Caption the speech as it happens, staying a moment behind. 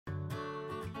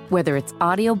Whether it's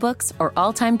audiobooks or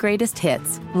all-time greatest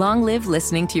hits, long live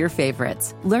listening to your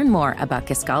favorites. Learn more about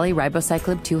Kisqali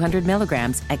Ribociclib 200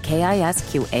 milligrams at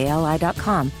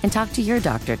KISQALI.com and talk to your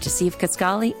doctor to see if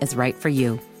Kisqali is right for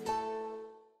you.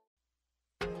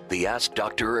 The Ask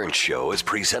Dr. Ernst Show is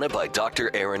presented by Dr.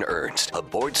 Aaron Ernst, a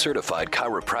board-certified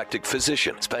chiropractic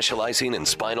physician specializing in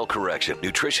spinal correction,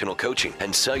 nutritional coaching,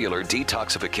 and cellular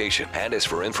detoxification, and is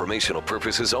for informational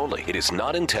purposes only. It is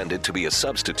not intended to be a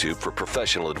substitute for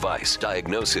professional advice,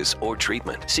 diagnosis, or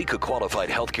treatment. Seek a qualified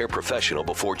healthcare professional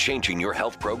before changing your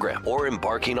health program or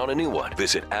embarking on a new one.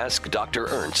 Visit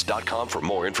AskDrErnst.com for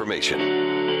more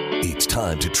information. It's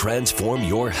time to transform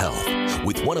your health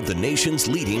with one of the nation's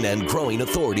leading and growing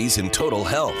authorities in total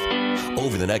health.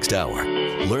 Over the next hour,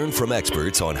 learn from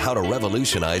experts on how to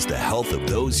revolutionize the health of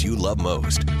those you love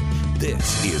most.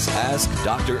 This is Ask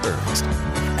Dr. Ernst.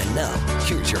 And now,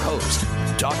 here's your host,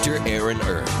 Dr. Aaron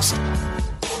Ernst.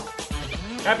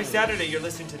 Happy Saturday. You're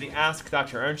listening to the Ask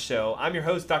Dr. Ernst Show. I'm your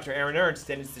host, Dr. Aaron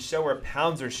Ernst, and it's the show where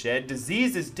pounds are shed,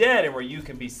 disease is dead, and where you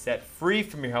can be set free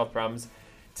from your health problems.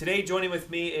 Today, joining with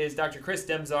me is Dr. Chris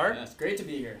Demzar. Yeah, it's great to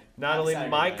be here. Not only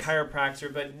my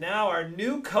chiropractor, but now our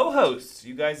new co-host.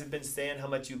 You guys have been saying how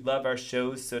much you love our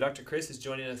shows, so Dr. Chris is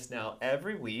joining us now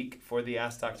every week for the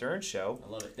Ask Dr. Ernst Show. I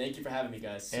love it. Thank you for having me,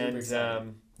 guys. Super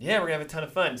excited. Yeah, we're going to have a ton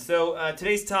of fun. So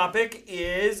today's topic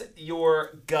is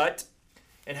your gut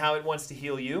and how it wants to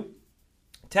heal you.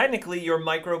 Technically, your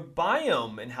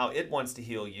microbiome and how it wants to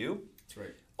heal you. That's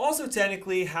right. Also,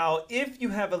 technically, how if you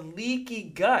have a leaky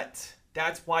gut,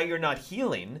 that's why you're not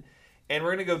healing. And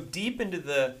we're going to go deep into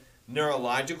the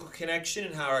neurological connection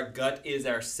and how our gut is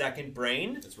our second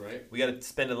brain. That's right. We got to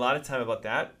spend a lot of time about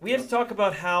that. We have to talk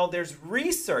about how there's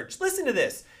research, listen to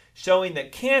this, showing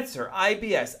that cancer,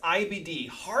 IBS, IBD,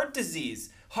 heart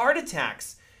disease, heart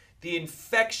attacks, the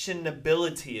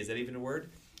infectionability, is that even a word?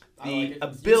 The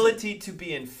ability to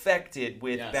be infected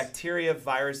with bacteria,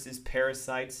 viruses,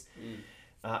 parasites,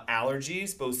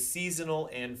 allergies, both seasonal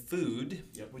and food,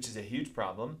 which is a huge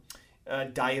problem.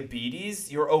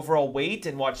 Diabetes, your overall weight,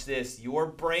 and watch this, your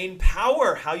brain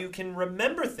power, how you can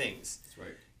remember things. That's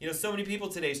right. You know, so many people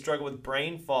today struggle with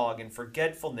brain fog and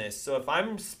forgetfulness. So if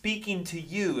I'm speaking to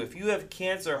you, if you have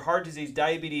cancer, heart disease,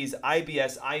 diabetes,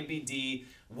 IBS, IBD,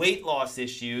 weight loss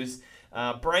issues,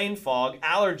 brain fog,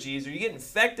 allergies, or you get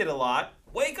infected a lot,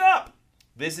 wake up!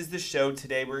 This is the show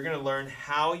today. We're going to learn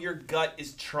how your gut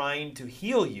is trying to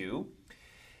heal you.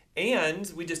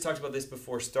 And we just talked about this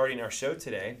before starting our show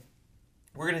today.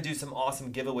 We're going to do some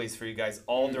awesome giveaways for you guys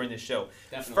all during the show.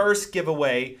 Definitely. First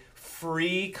giveaway,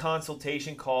 free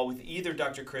consultation call with either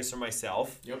Dr. Chris or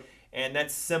myself. Yep. And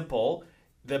that's simple.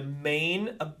 The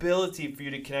main ability for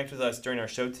you to connect with us during our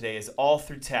show today is all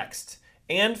through text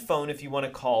and phone if you want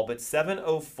to call, but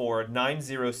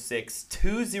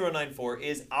 704-906-2094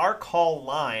 is our call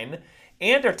line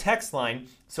and our text line.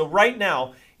 So right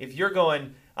now, if you're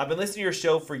going, I've been listening to your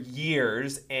show for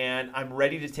years and I'm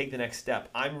ready to take the next step.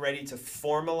 I'm ready to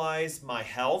formalize my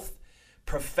health,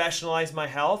 professionalize my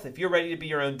health. If you're ready to be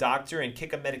your own doctor and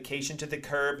kick a medication to the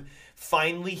curb,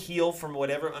 finally heal from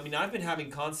whatever. I mean, I've been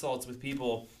having consults with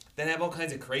people that have all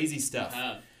kinds of crazy stuff.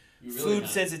 Food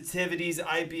sensitivities,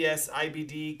 IBS,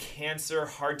 IBD, cancer,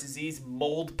 heart disease,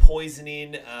 mold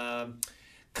poisoning,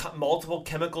 multiple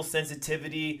chemical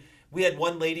sensitivity. We had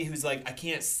one lady who's like, I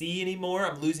can't see anymore.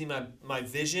 I'm losing my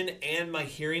vision and my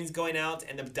hearing's going out.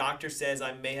 And the doctor says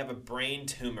I may have a brain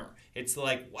tumor. It's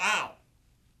like, wow.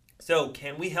 So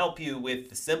can we help you with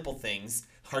the simple things?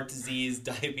 Heart disease,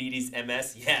 diabetes,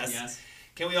 MS? Yes.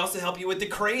 Can we also help you with the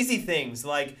crazy things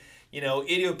like,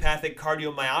 idiopathic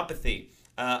cardiomyopathy?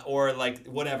 Or like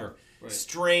whatever,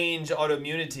 strange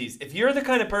autoimmunities. If you're the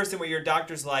kind of person where your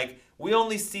doctor's like, we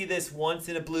only see this once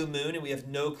in a blue moon and we have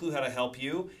no clue how to help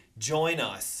you, join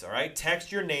us, all right?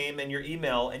 Text your name and your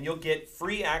email and you'll get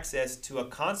free access to a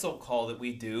consult call that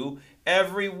we do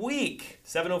every week.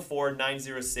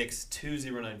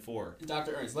 704-906-2094.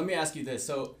 Dr. Ernst, let me ask you this.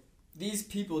 So these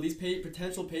people, these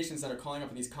potential patients that are calling up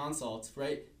in these consults,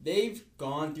 right, they've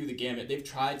gone through the gamut. They've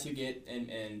tried to get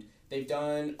and they've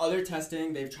done other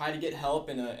testing. They've tried to get help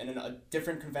in a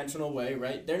different conventional way,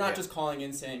 right? They're not just calling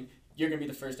in saying, you're going to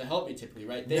be the first to help me typically,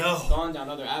 right? They've gone down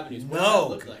other avenues. What does that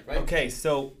look like, right? Okay,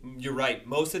 so you're right.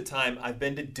 Most of the time, I've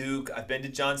been to Duke, I've been to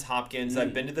Johns Hopkins,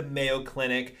 I've been to the Mayo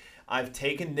Clinic, I've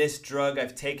taken this drug,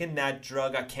 I've taken that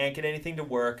drug, I can't get anything to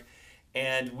work.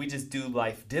 And we just do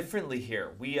life differently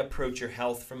here. We approach your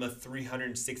health from a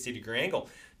 360-degree angle.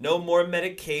 No more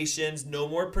medications, no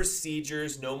more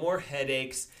procedures, no more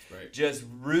headaches. Right. Just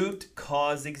root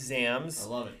cause exams. I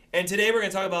love it. And today we're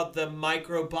going to talk about the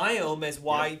microbiome as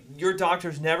why your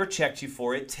doctor's never checked you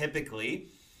for it, typically.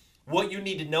 what you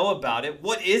need to know about it.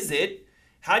 What is it?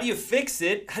 How do you fix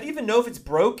it? How do you even know if it's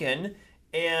broken?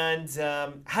 And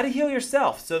how to heal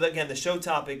yourself. So again, the show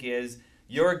topic is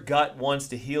your gut wants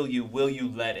to heal you. Will you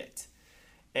let it?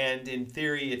 And in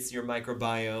theory, it's your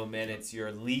microbiome and it's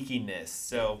your leakiness.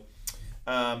 So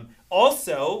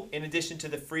also, in addition to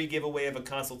the free giveaway of a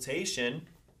consultation,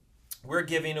 we're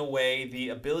giving away the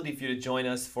ability for you to join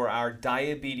us for our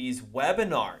diabetes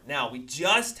webinar. Now, we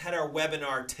just had our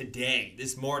webinar today,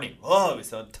 this morning. Oh, it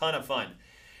was a ton of fun.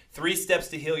 3 steps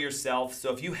to heal yourself.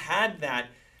 So if you had that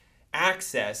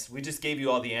access, we just gave you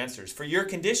all the answers for your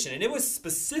condition. And it was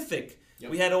specific.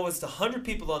 Yep. We had almost 100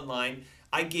 people online.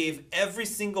 I gave every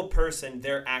single person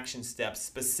their action steps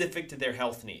specific to their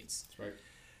health needs. That's right.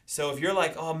 So if you're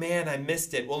like, oh man, I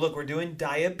missed it. Well, look, we're doing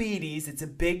diabetes. It's a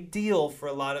big deal for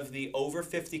a lot of the over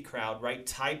 50 crowd, right?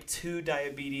 Type 2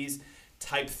 diabetes,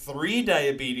 type 3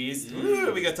 diabetes.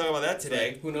 Ooh, we got to talk about that today.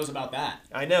 Right. Who knows about that?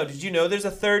 I know. Did you know there's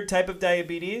a 3rd type of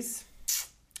diabetes?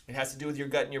 It has to do with your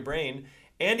gut and your brain.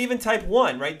 And even type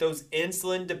 1, right? Those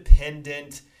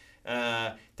insulin-dependent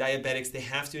diabetics, they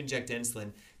have to inject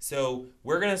insulin. So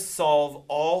we're going to solve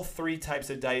all 3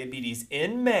 types of diabetes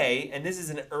in May, and this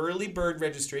is an early bird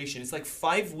registration. It's like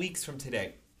 5 weeks from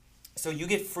today. So you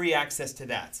get free access to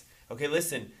that. Okay,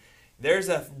 listen, there's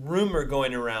a rumor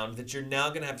going around that you're now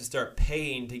going to have to start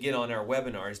paying to get on our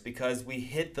webinars because we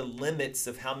hit the limits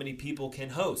of how many people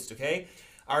can host, okay?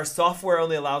 Our software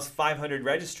only allows 500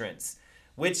 registrants,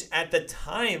 which at the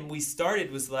time we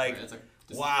started was like,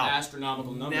 wow,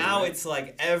 astronomical number. Now it's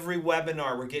like every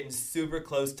webinar we're getting super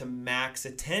close to max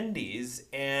attendees,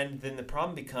 and then the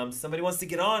problem becomes somebody wants to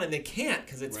get on and they can't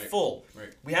because it's full.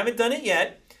 Right. We haven't done it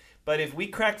yet, but if we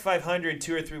crack 500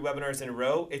 2 or 3 webinars in a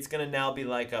row, it's going to now be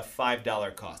like a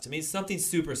 $5 cost. I mean, it's something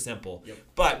super simple. Yep.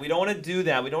 But we don't want to do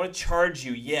that. We don't want to charge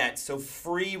you yet. So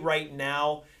free right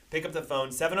now. Pick up the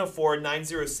phone,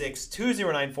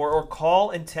 704-906-2094, or call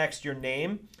and text your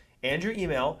name and your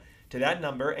email to that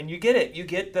number, and you get it. You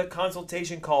get the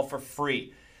consultation call for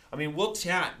free. I mean, we'll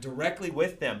chat directly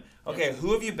with them. Okay,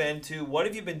 who have you been to? What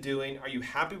have you been doing? Are you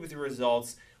happy with your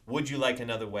results? Would you like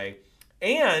another way?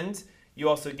 And you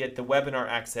also get the webinar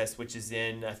access, which is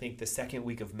in, I think, the 2nd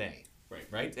week of May.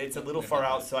 Right? It's a little far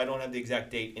out, so I don't have the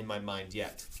exact date in my mind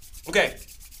yet. Okay,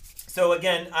 so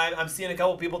again, I'm seeing a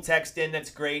couple people text in. That's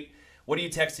great. What are you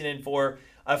texting in for?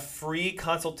 A free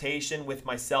consultation with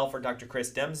myself or Dr.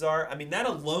 Chris Demzar. I mean, that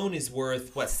alone is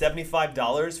worth, what,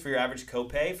 $75 for your average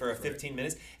copay for 15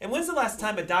 minutes? And when's the last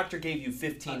time a doctor gave you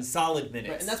 15 solid minutes?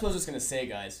 Right, and that's what I was just going to say,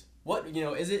 guys.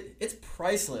 It's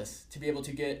priceless to be able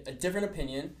to get a different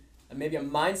opinion, maybe a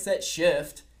mindset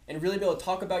shift, and really be able to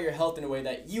talk about your health in a way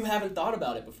that you haven't thought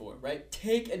about it before, right?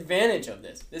 Take advantage of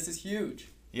this. This is huge.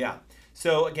 Yeah.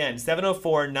 So again,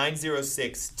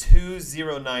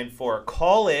 704-906-2094.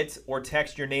 Call it or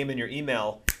text your name and your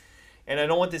email. And I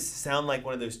don't want this to sound like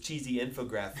one of those cheesy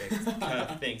infographic kind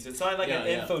of things. It sounds like an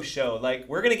info show. Like,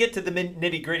 we're going to get to the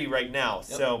nitty gritty right now. Yep,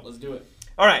 so let's do it.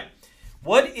 All right.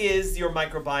 What is your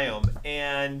microbiome,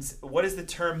 and what does the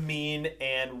term mean,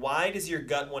 and why does your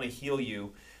gut want to heal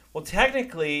you? Well,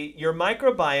 technically, your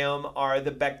microbiome are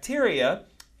the bacteria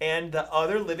and the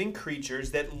other living creatures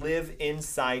that live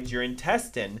inside your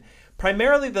intestine,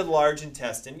 primarily the large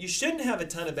intestine. You shouldn't have a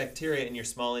ton of bacteria in your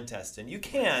small intestine. You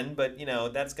can, but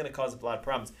that's going to cause a lot of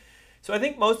problems. So I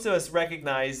think most of us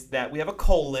recognize that we have a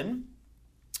colon,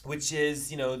 which is,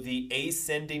 the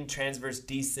ascending, transverse,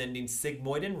 descending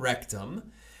sigmoid and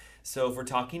rectum. So if we're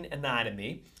talking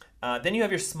anatomy. Then you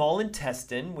have your small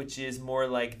intestine, which is more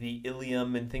like the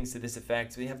ileum and things to this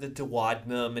effect. So you have the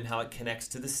duodenum and how it connects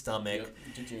to the stomach.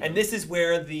 Yep. And this is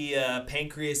where the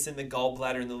pancreas and the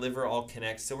gallbladder and the liver all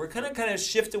connect. So we're kind of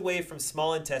shift away from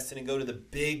small intestine and go to the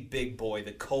big boy,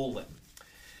 the colon.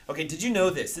 Okay, did you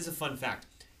know this? This is a fun fact.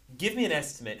 Give me an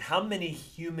estimate. How many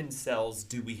human cells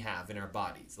do we have in our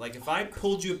bodies? Like, if I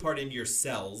pulled you apart into your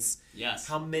cells,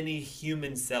 how many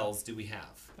human cells do we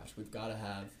have? Gosh, we've got to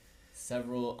have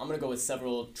several. I'm going to go with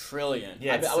several trillion.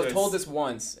 Yeah, I was told this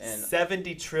once. And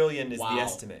 70 trillion is the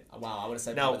estimate. Wow, I would have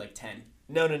said probably like 10.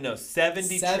 No.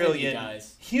 70 trillion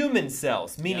guys. Human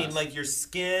cells, meaning like your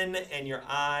skin and your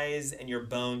eyes and your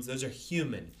bones, those are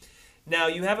human. Now,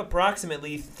 you have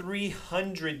approximately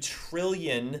 300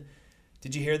 trillion,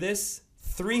 did you hear this?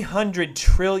 300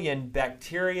 trillion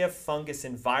bacteria, fungus,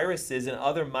 and viruses and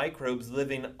other microbes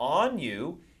living on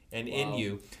you and in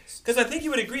you. Because I think you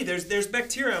would agree, there's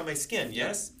bacteria on my skin,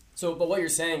 yes? So, but what you're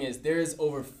saying is there's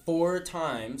over 4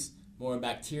 times more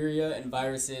bacteria and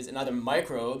viruses and other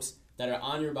microbes that are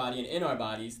on your body and in our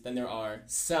bodies than there are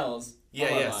cells of our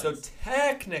bodies. So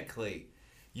technically,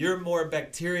 you're more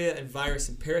bacteria and virus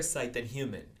and parasite than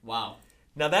human. Wow.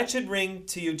 Now that should ring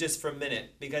to you just for a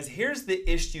minute, because here's the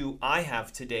issue I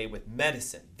have today with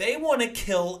medicine. They want to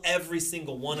kill every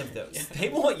single one of those. They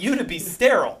want you to be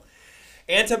sterile.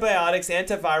 Antibiotics,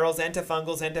 antivirals,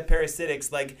 antifungals,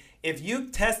 antiparasitics. Like, if you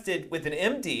tested with an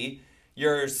MD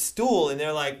your stool and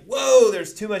they're like, whoa,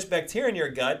 there's too much bacteria in your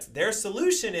gut, their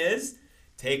solution is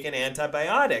take an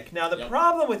antibiotic. Now, the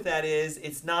problem with that is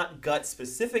it's not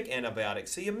gut-specific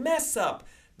antibiotics. So you mess up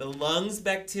the lungs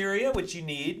bacteria, which you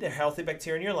need, the healthy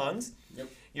bacteria in your lungs.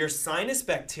 Your sinus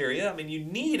bacteria, I mean, you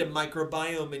need a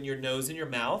microbiome in your nose and your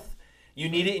mouth. You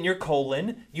need it in your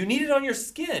colon. You need it on your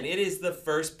skin. It is the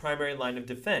first primary line of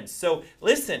defense. So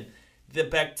listen, the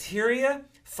bacteria,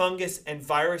 fungus, and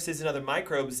viruses and other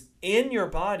microbes in your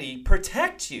body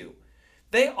protect you.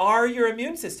 They are your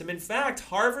immune system. In fact,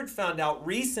 Harvard found out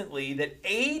recently that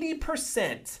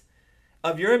 80%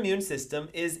 of your immune system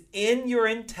is in your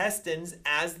intestines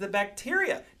as the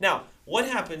bacteria. Now, what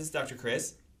happens, Dr.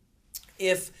 Chris,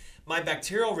 if my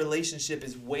bacterial relationship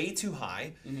is way too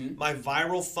high, my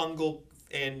viral, fungal,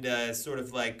 and sort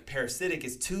of like parasitic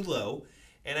is too low,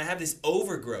 and I have this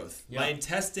overgrowth? My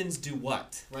intestines do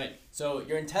what? Right. So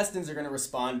your intestines are going to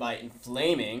respond by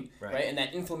inflaming, right? And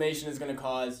that inflammation is going to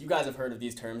cause, you guys have heard of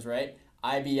these terms, right?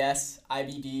 IBS,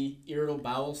 IBD, irritable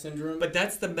bowel syndrome. But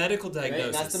that's the medical diagnosis.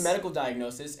 Right? That's the medical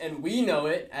diagnosis, and we know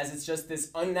it as it's just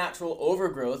this unnatural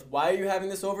overgrowth. Why are you having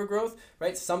this overgrowth?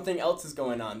 Right? Something else is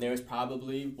going on. There's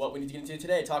probably what we need to get into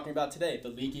today, talking about today, the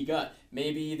leaky gut.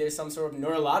 Maybe there's some sort of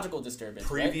neurological disturbance.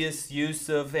 Previous use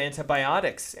of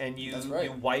antibiotics, and you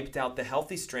wiped out the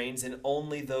healthy strains, and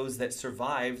only those that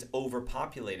survived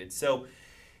overpopulated. So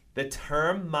the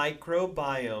term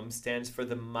microbiome stands for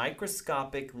the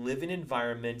microscopic living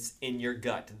environments in your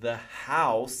gut, the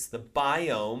house, the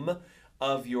biome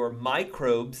of your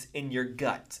microbes in your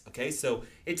gut. Okay, so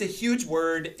it's a huge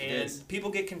word, and people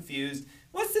get confused.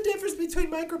 What's the difference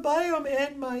between microbiome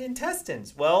and my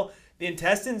intestines? Well, the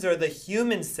intestines are the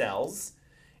human cells,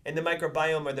 and the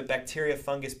microbiome are the bacteria,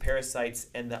 fungus, parasites,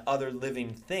 and the other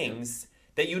living things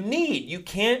that you need. You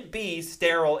can't be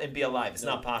sterile and be alive. It's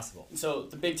not possible. So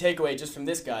the big takeaway just from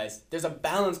this, guys, there's a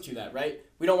balance to that, right?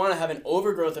 We don't want to have an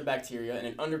overgrowth of bacteria and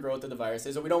an undergrowth of the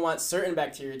viruses, or we don't want certain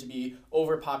bacteria to be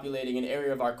overpopulating an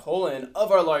area of our colon,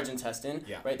 of our large intestine,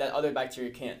 right, that other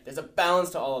bacteria can't. There's a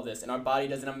balance to all of this, and our body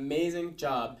does an amazing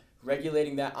job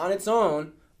regulating that on its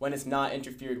own when it's not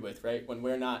interfered with, right? When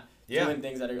we're not doing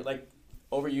things that are like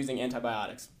overusing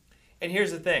antibiotics. And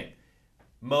here's the thing.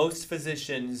 Most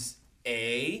physicians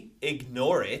A,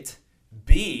 ignore it,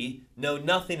 B, know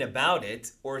nothing about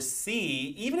it, or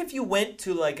C, even if you went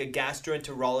to like a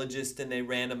gastroenterologist and they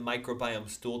ran a microbiome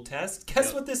stool test,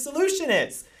 guess what the solution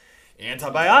is?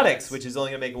 Antibiotics, which is only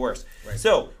going to make it worse. Right.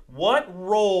 So what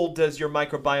role does your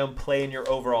microbiome play in your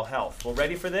overall health? Well,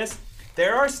 ready for this?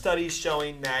 There are studies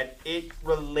showing that it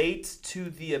relates to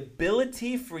the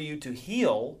ability for you to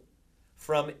heal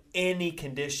from any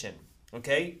condition,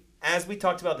 okay? As we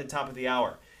talked about at the top of the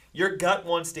hour, your gut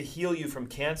wants to heal you from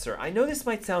cancer. I know this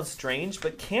might sound strange,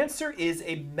 but cancer is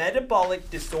a metabolic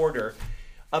disorder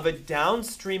of a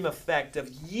downstream effect of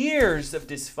years of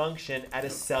dysfunction at a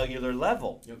cellular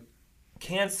level.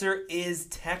 Cancer is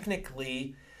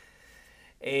technically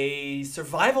a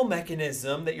survival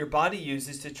mechanism that your body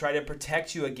uses to try to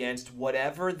protect you against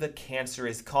whatever the cancer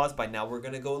is caused by. Now, we're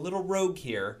going to go a little rogue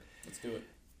here. Let's do it.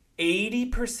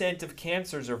 80% of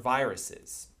cancers are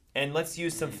viruses. And let's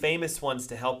use some famous ones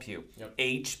to help you.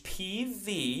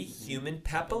 HPV, human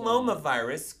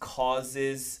papillomavirus,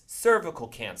 causes cervical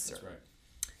cancer. That's right.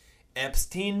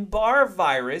 Epstein-Barr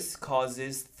virus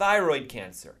causes thyroid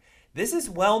cancer. This is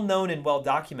well known and well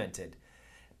documented.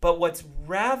 But what's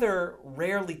rather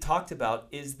rarely talked about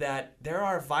is that there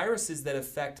are viruses that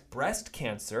affect breast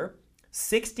cancer.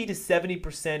 60 to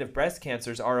 70% of breast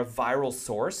cancers are a viral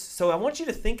source. So I want you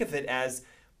to think of it as,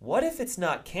 what if it's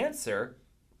not cancer,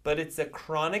 but it's a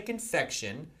chronic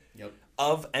infection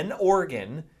of an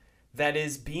organ that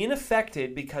is being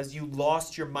affected because you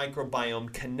lost your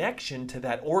microbiome connection to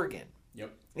that organ?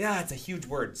 Yeah, it's a huge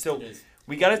word. So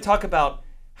we got to talk about,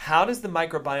 how does the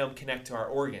microbiome connect to our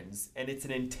organs? And it's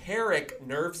an enteric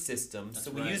nerve system. So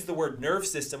we use the word nerve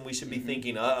system, we should be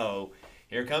thinking, uh-oh,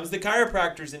 here comes the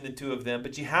chiropractors in the two of them.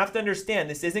 But you have to understand,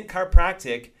 this isn't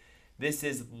chiropractic. This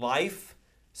is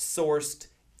life-sourced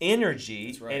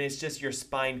energy, and it's just your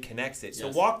spine connects it. So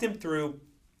walk them through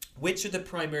which are the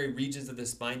primary regions of the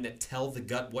spine that tell the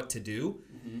gut what to do,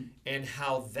 and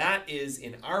how that is,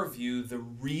 in our view, the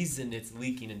reason it's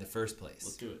leaking in the first place.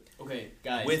 Let's do it. Okay,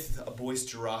 guys. With a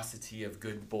boisterosity of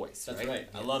good voice. That's right.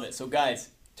 I love it. So, guys,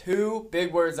 two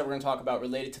big words that we're going to talk about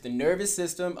related to the nervous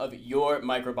system of your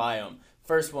microbiome.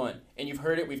 First one, and you've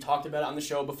heard it, we've talked about it on the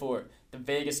show before, the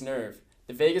vagus nerve.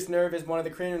 The vagus nerve is one of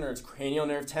the cranial nerves, cranial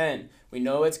nerve 10. We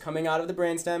know it's coming out of the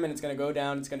brainstem and it's going to go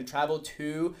down. It's going to travel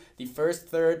to the first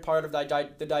third part of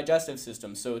the digestive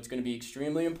system. So it's going to be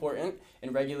extremely important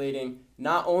in regulating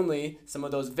not only some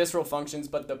of those visceral functions,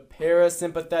 but the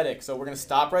parasympathetic. So we're going to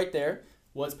stop right there.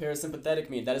 What's parasympathetic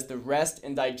mean? That is the rest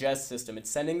and digest system.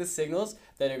 It's sending the signals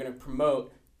that are going to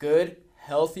promote good,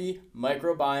 healthy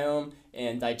microbiome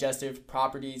and digestive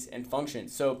properties and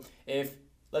functions. So if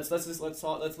let's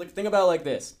think about it like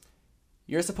this.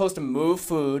 You're supposed to move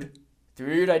food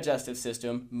through your digestive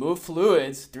system, move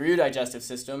fluids through your digestive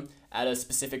system at a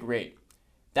specific rate.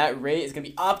 That rate is going to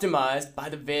be optimized by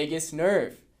the vagus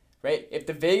nerve, right? If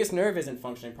the vagus nerve isn't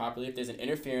functioning properly, if there's an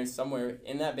interference somewhere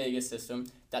in that vagus system,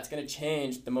 that's going to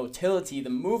change the motility, the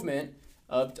movement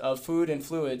of food and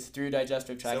fluids through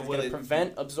digestive tract. So it's going to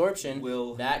prevent absorption.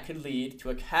 That could lead to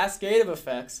a cascade of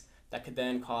effects that could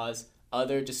then cause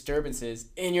other disturbances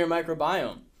in your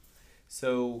microbiome.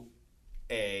 So,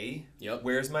 A,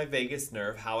 where's my vagus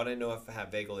nerve? How would I know if I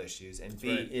have vagal issues? And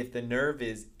B, if the nerve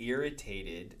is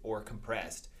irritated or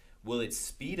compressed, will it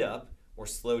speed up or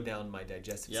slow down my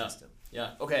digestive system?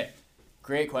 Yeah, okay.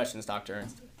 Great questions, Dr.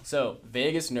 Ernst. So,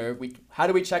 vagus nerve, how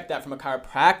do we check that from a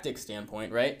chiropractic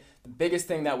standpoint, right? The biggest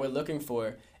thing that we're looking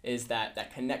for is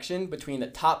that connection between the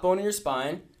top bone of your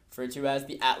spine, referred to as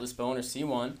the atlas bone or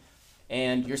C1,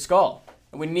 and your skull.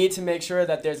 And we need to make sure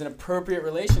that there's an appropriate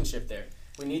relationship there.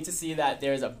 We need to see that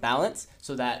there's a balance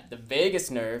so that the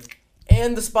vagus nerve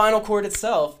and the spinal cord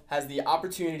itself has the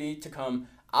opportunity to come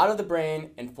out of the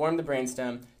brain and form the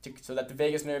brainstem so that the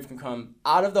vagus nerve can come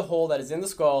out of the hole that is in the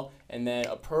skull and then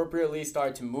appropriately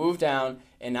start to move down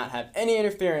and not have any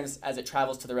interference as it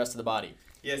travels to the rest of the body.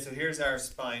 Yeah, so here's our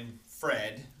spine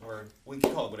Fred, or we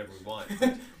can call it whatever we want.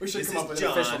 We should come up with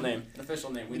an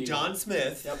official name. We need John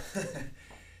Smith. Yep.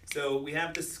 So we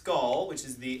have the skull, which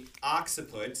is the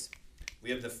occiput.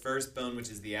 We have the first bone, which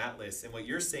is the atlas. And what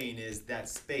you're saying is that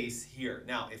space here.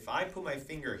 Now, if I put my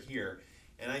finger here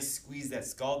and I squeeze that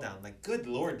skull down, like, good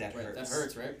Lord, that hurts. That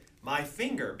hurts, right? My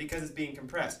finger, because it's being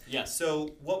compressed. Yes.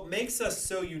 So what makes us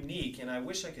so unique, and I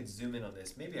wish I could zoom in on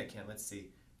this. Maybe I can. Let's see.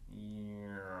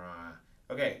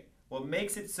 Okay. What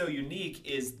makes it so unique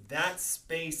is that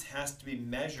space has to be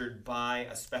measured by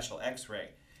a special X-ray.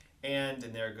 And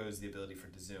there goes the ability for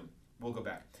it to zoom. We'll go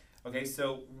back. Okay,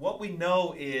 so what we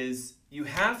know is you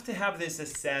have to have this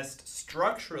assessed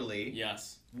structurally.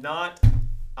 Yes. Not,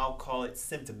 I'll call it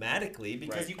symptomatically,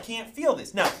 because you can't feel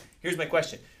this. Now, here's my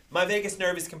question. My vagus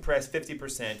nerve is compressed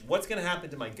 50%. What's going to happen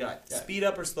to my gut? Yeah. Speed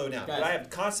up or slow down? Guys, do I have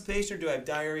constipation or do I have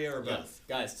diarrhea or both?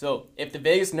 Guys, so if the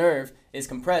vagus nerve is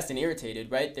compressed and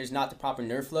irritated, right, there's not the proper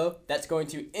nerve flow, that's going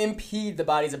to impede the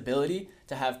body's ability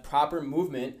to have proper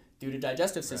movement due to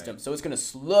digestive system. So it's going to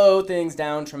slow things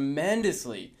down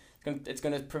tremendously. It's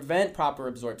going to prevent proper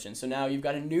absorption. So now you've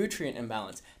got a nutrient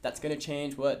imbalance. That's going to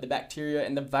change what the bacteria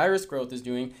and the virus growth is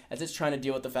doing as it's trying to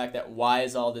deal with the fact that why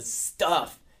is all this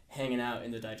stuff hanging out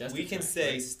in the digestive We can tract,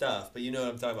 say stuff, but you know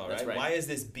what I'm talking about, right? Why is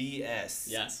this BS?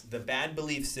 Yes. The bad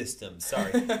belief system.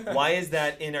 Sorry. Why is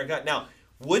that in our gut? Now,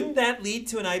 wouldn't that lead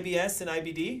to an IBS and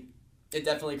IBD? It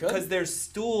definitely could. Because there's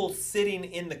stool sitting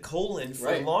in the colon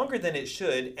for longer than it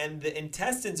should, and the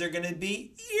intestines are going to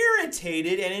be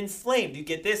irritated and inflamed. You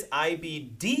get this?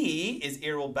 IBD is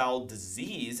irritable bowel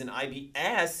disease, and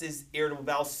IBS is irritable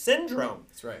bowel syndrome.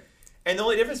 That's right. And the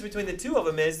only difference between the two of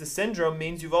them is the syndrome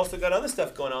means you've also got other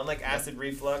stuff going on, like acid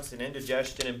reflux and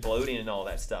indigestion and bloating and all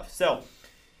that stuff. So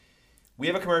we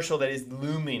have a commercial that is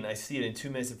looming. I see it in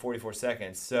 2 minutes and 44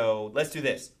 seconds. So let's do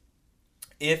this.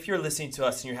 If you're listening to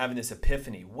us and you're having this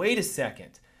epiphany, wait a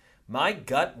second. My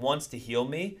gut wants to heal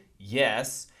me?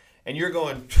 Yes. And you're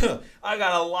going, I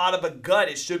got a lot of a gut.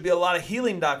 It should be a lot of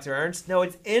healing, Dr. Ernst. No,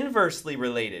 it's inversely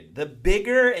related. The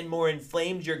bigger and more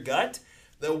inflamed your gut,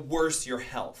 the worse your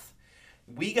health.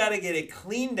 We got to get it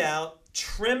cleaned out,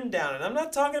 trimmed down. And I'm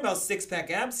not talking about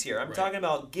six-pack abs here. I'm talking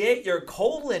about get your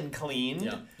colon cleaned.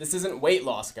 Yeah. This isn't weight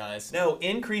loss, guys. No,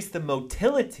 increase the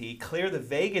motility, clear the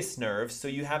vagus nerve so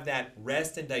you have that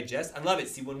rest and digest. I love it.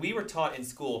 See, when we were taught in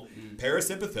school,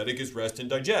 parasympathetic is rest and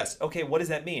digest. Okay, what does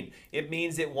that mean? It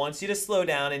means it wants you to slow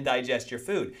down and digest your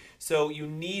food. So you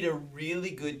need a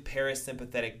really good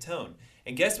parasympathetic tone.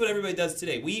 And guess what everybody does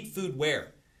today? We eat food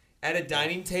where? At a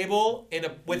dining table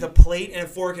with a plate and a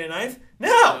fork and a knife?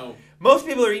 No. Most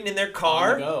people are eating in their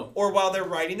car or while they're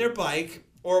riding their bike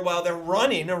or while they're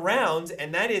running around,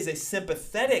 and that is a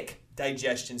sympathetic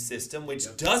digestion system, which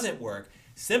doesn't work.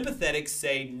 Sympathetics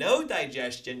say no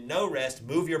digestion, no rest,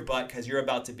 move your butt because you're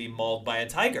about to be mauled by a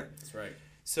tiger. That's right.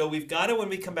 So we've got to, when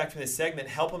we come back from this segment,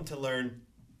 help them to learn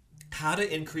how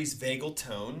to increase vagal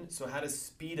tone, so how to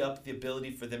speed up the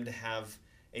ability for them to have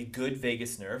a good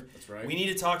vagus nerve. That's right. We need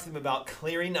to talk to them about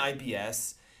clearing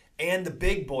IBS and the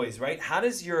big boys, right? How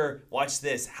does your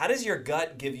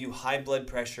gut give you high blood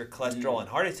pressure, cholesterol, and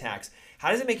heart attacks?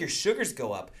 How does it make your sugars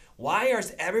go up? Why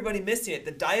is everybody missing it?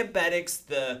 The diabetics,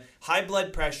 the high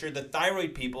blood pressure, the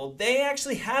thyroid people, they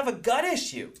actually have a gut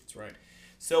issue. That's right.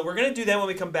 So we're going to do that when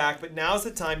we come back, but now's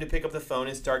the time to pick up the phone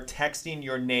and start texting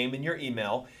your name and your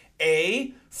email.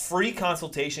 A free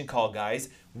consultation call, guys.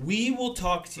 We will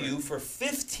talk to you for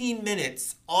 15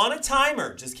 minutes on a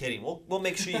timer. Just kidding. We'll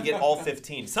make sure you get all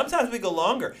 15. Sometimes we go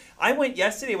longer. I went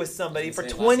yesterday with somebody for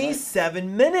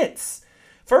 27 minutes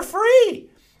for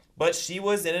free. But she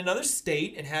was in another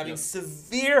state and having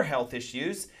severe health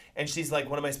issues. And she's like,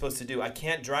 what am I supposed to do? I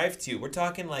can't drive to you. We're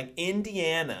talking like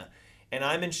Indiana. And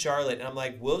I'm in Charlotte. And I'm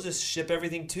like, we'll just ship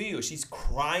everything to you. She's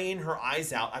crying her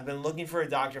eyes out. I've been looking for a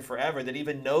doctor forever that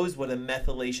even knows what a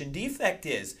methylation defect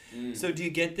is. So do you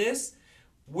get this?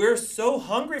 We're so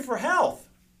hungry for health.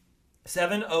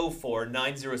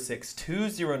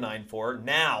 704-906-2094.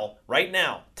 Now, right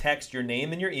now, text your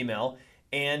name and your email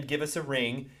and give us a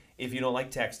ring if you don't like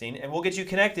texting, and we'll get you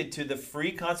connected to the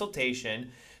free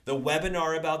consultation, the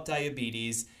webinar about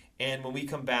diabetes, and when we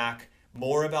come back,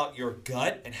 more about your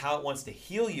gut and how it wants to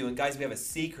heal you. And guys, we have a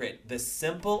secret, the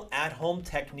simple at-home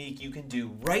technique you can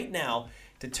do right now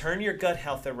to turn your gut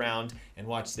health around, and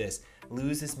watch this,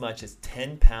 lose as much as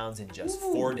 10 pounds in just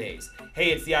 4 days. Hey,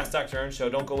 it's the Ask Dr. Ernst Show.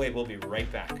 Don't go away. We'll be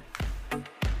right back.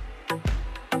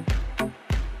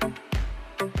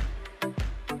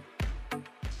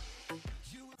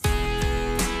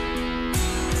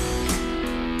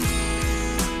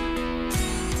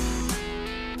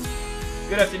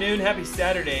 Good afternoon. Happy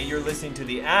Saturday. You're listening to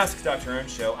the Ask Dr.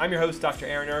 Ernst Show. I'm your host, Dr.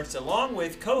 Aaron Ernst, along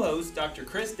with co-host Dr.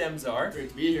 Chris Demzar.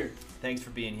 Great to be here. Thanks for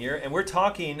being here. And we're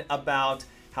talking about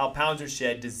how pounds are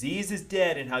shed, disease is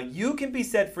dead, and how you can be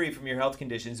set free from your health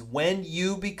conditions when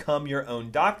you become your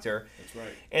own doctor. That's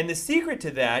right. And the secret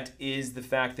to that is the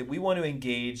fact that we want to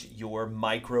engage your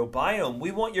microbiome.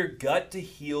 We want your gut to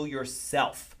heal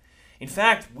yourself. In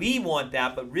fact, we want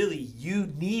that, but really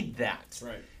you need that. That's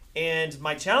right. And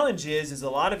my challenge is a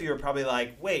lot of you are probably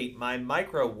like, wait, my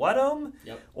micro-what-ome?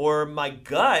 Yep. Or my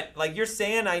gut? Like you're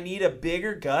saying I need a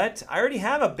bigger gut? I already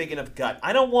have a big enough gut.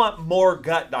 I don't want more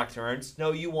gut, Dr. Ernst.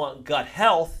 No, you want gut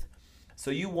health.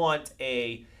 So you want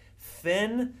a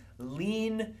thin,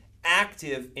 lean,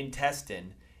 active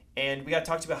intestine. And we got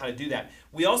to talk to you about how to do that.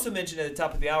 We also mentioned at the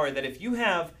top of the hour that if you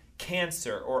have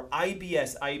cancer or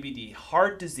IBS, IBD,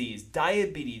 heart disease,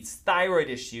 diabetes, thyroid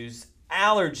issues,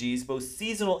 allergies, both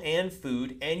seasonal and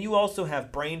food, and you also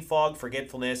have brain fog,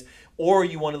 forgetfulness, or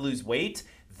you want to lose weight,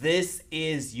 this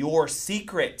is your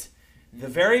secret. The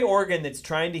very organ that's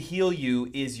trying to heal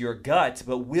you is your gut,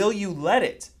 but will you let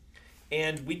it?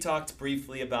 And we talked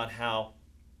briefly about how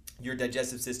your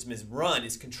digestive system is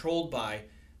controlled by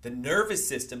the nervous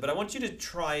system, but I want you to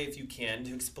try, if you can,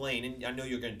 to explain, and I know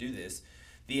you're going to do this,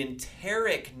 the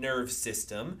enteric nerve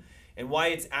system, and why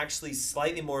it's actually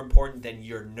slightly more important than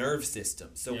your nerve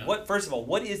system. So first of all,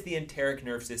 what is the enteric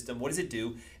nerve system? What does it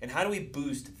do? And how do we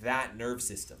boost that nerve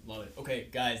system? Love it. Okay,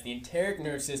 guys, the enteric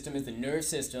nerve system is the nerve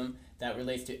system that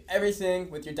relates to everything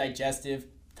with your digestive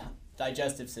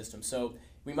system. So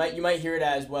you might hear it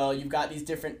as, well, you've got these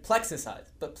different plexuses.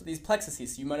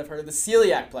 So you might have heard of the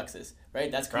celiac plexus,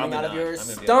 right? That's coming out of your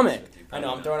stomach. I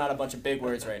know, I'm throwing out a bunch of big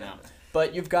words right now.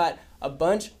 But you've got a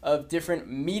bunch of different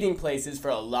meeting places for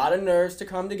a lot of nerves to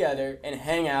come together and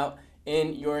hang out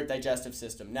in your digestive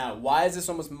system. Now, why is this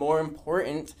almost more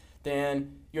important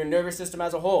than your nervous system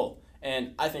as a whole?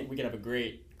 And I think we could have a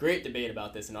great debate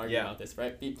about this and argue about this,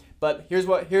 right? But here's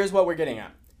what we're getting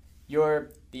at.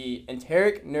 The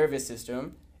enteric nervous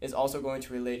system is also going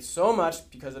to relate so much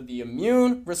because of the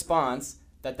immune response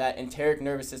that enteric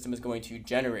nervous system is going to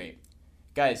generate.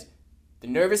 Guys, the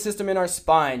nervous system in our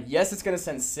spine, yes, it's going to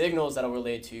send signals that will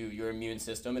relate to your immune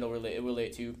system. It will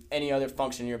relate to any other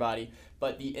function in your body.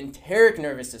 But the enteric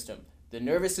nervous system, the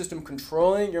nervous system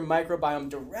controlling your microbiome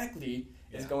directly,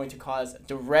 is going to cause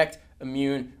direct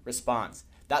immune response.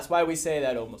 That's why we say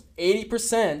that almost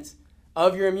 80%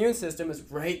 of your immune system is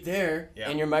right there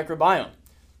in your microbiome.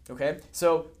 Okay?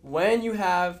 So when you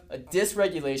have a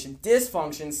dysregulation,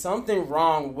 dysfunction, something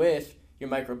wrong with your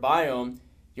microbiome,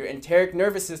 your enteric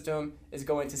nervous system is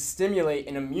going to stimulate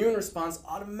an immune response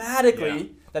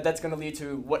automatically that's going to lead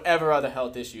to whatever other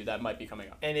health issue that might be coming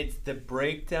up. And it's the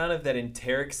breakdown of that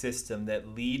enteric system that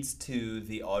leads to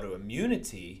the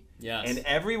autoimmunity. Yes. And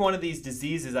every one of these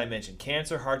diseases I mentioned,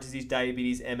 cancer, heart disease,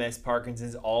 diabetes, MS,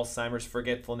 Parkinson's, Alzheimer's,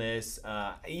 forgetfulness,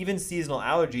 even seasonal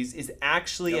allergies, is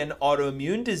actually an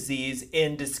autoimmune disease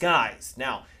in disguise.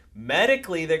 Now,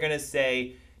 medically, they're going to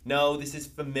say, no, this is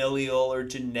familial or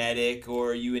genetic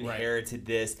or you inherited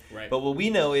this. Right. But what we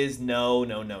know is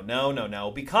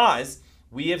no, because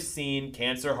we have seen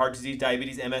cancer, heart disease,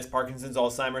 diabetes, MS, Parkinson's,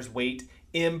 Alzheimer's, weight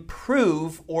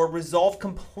improve or resolve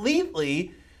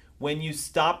completely when you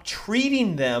stop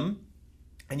treating them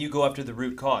and you go after the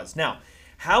root cause. Now,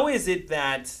 how is it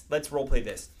that, let's role play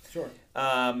this. Sure.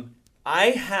 I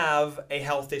have a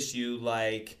health issue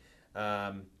like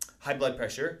high blood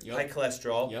pressure, high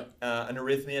cholesterol, an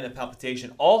arrhythmia, and a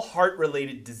palpitation, all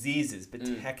heart-related diseases, but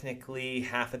technically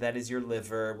half of that is your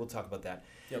liver. We'll talk about that.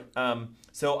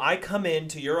 So I come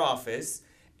into your office,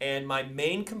 and my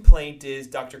main complaint is,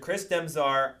 Dr. Chris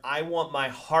Demzar, I want my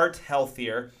heart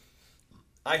healthier.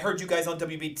 I heard you guys on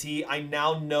WBT. I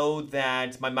now know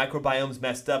that my microbiome's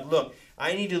messed up. Look,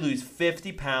 I need to lose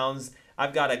 50 pounds.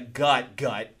 I've got a gut.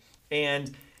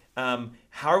 And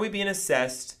how are we being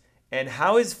assessed? And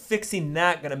how is fixing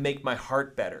that going to make my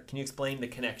heart better? Can you explain the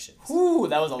connections? Ooh,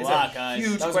 that was a lot, guys.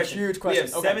 Huge that was question. a huge question.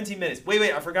 We have 17 minutes.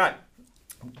 Wait, I forgot.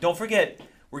 Don't forget,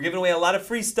 we're giving away a lot of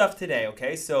free stuff today,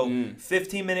 okay? So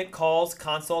 15-minute calls,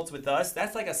 consults with us.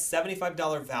 That's like a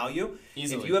 $75 value.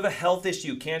 Easily. If you have a health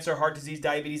issue, cancer, heart disease,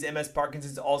 diabetes, MS,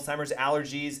 Parkinson's, Alzheimer's,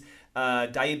 allergies,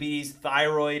 diabetes,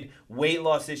 thyroid, weight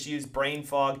loss issues, brain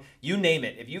fog, you name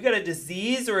it. If you got a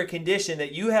disease or a condition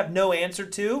that you have no answer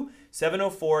to,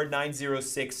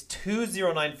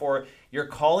 704-906-2094. You're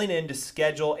calling in to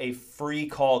schedule a free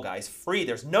call, guys. Free.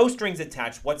 There's no strings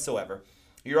attached whatsoever.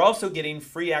 You're also getting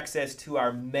free access to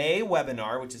our May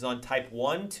webinar, which is on type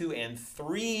 1, 2, and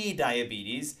 3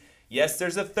 diabetes. Yes,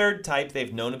 there's a third type.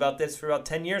 They've known about this for about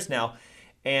 10 years now.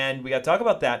 And we got to talk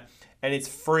about that. And it's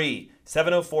free.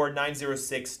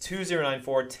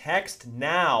 704-906-2094. Text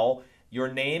now your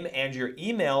name and your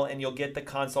email, and you'll get the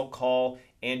consult call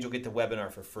and you'll get the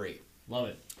webinar for free. Love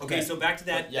it. Okay, so back to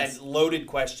that loaded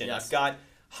question. Yes. I've got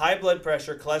high blood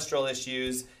pressure, cholesterol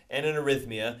issues, and an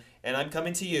arrhythmia, and I'm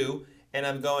coming to you, and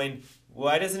I'm going,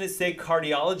 why doesn't it say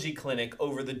cardiology clinic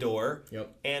over the door?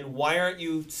 And why aren't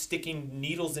you sticking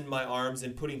needles in my arms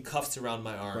and putting cuffs around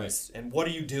my arms? Right. And what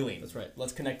are you doing? That's right.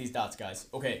 Let's connect these dots, guys.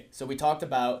 Okay, so we talked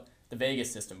about the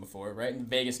vagus system before, right? And the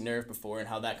vagus nerve before, and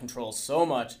how that controls so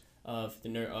much of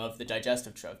the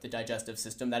digestive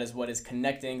system. That is what is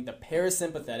connecting the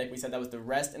parasympathetic. We said that was the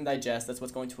rest and digest. That's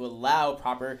what's going to allow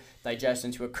proper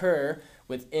digestion to occur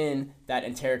within that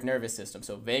enteric nervous system.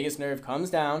 So vagus nerve comes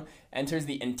down, enters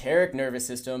the enteric nervous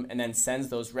system, and then sends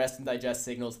those rest and digest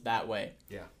signals that way.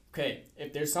 Okay,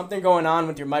 if there's something going on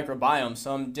with your microbiome,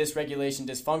 some dysregulation,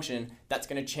 dysfunction, that's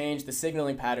going to change the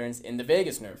signaling patterns in the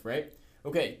vagus nerve, right?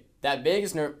 Okay, that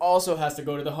vagus nerve also has to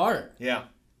go to the heart.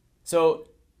 So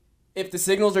if the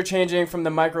signals are changing from the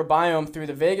microbiome through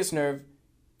the vagus nerve,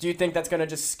 do you think that's going to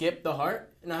just skip the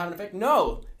heart and not have an effect?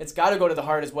 No, it's got to go to the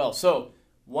heart as well. So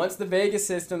once the vagus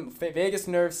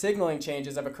nerve signaling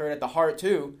changes have occurred at the heart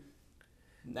too,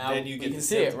 now then you can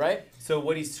see it, right? So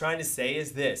what he's trying to say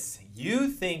is this. You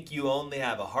think you only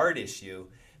have a heart issue,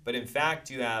 but in fact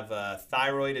you have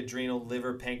thyroid, adrenal,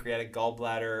 liver, pancreatic,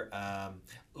 gallbladder,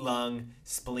 lung,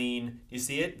 spleen. You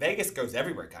see it? Vagus goes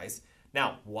everywhere, guys.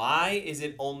 Now, why is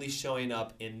it only showing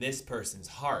up in this person's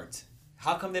heart?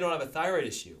 How come they don't have a thyroid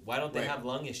issue? Why don't they have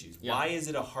lung issues? Why is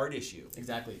it a heart issue?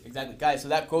 Exactly. Guys, so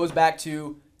that goes back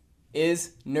to,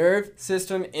 is nerve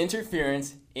system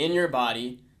interference in your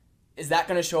body, is that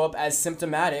going to show up as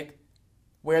symptomatic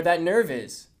where that nerve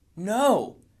is?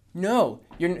 No. The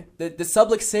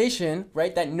subluxation,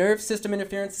 right, that nerve system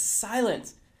interference is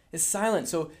silent.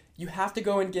 So you have to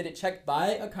go and get it checked by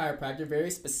a chiropractor, very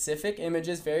specific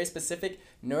images, very specific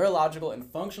neurological and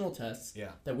functional tests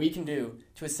that we can do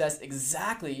to assess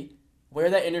exactly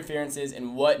where that interference is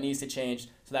and what needs to change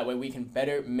so that way we can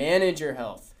better manage your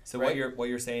health. So right? what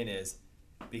you're saying is,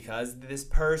 because this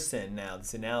person now,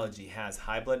 this analogy, has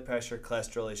high blood pressure,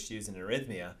 cholesterol issues, and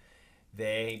arrhythmia,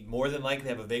 they more than likely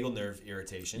have a vagal nerve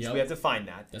irritation. So we have to find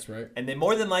that. That's right. And they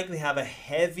more than likely have a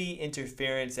heavy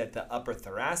interference at the upper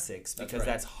thoracics because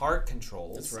that's heart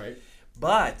controls. That's right.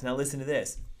 But, now listen to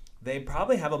this. They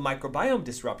probably have a microbiome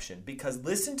disruption because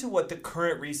listen to what the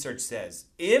current research says.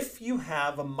 If you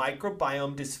have a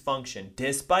microbiome dysfunction,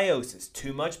 dysbiosis,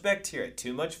 too much bacteria,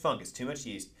 too much fungus, too much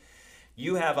yeast,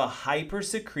 you have a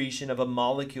hypersecretion of a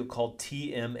molecule called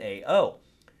TMAO.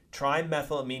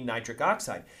 trimethylamine nitric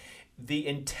oxide. The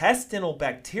intestinal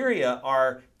bacteria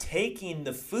are taking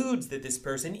the foods that this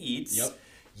person eats,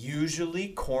 usually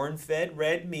corn-fed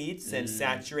red meats and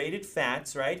saturated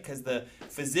fats, right? Because the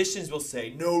physicians will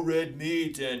say, no red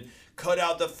meat and cut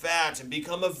out the fats and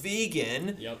become a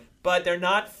vegan, but they're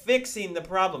not fixing the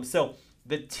problem. So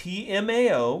the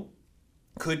TMAO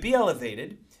could be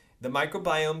elevated, the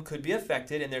microbiome could be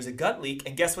affected, and there's a gut leak.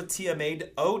 And guess what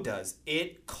TMAO does?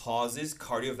 It causes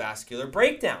cardiovascular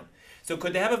breakdown. So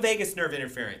could they have a vagus nerve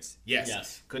interference?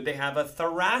 Yes. Could they have a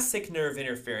thoracic nerve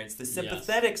interference, the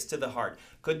sympathetics to the heart?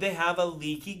 Could they have a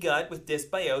leaky gut with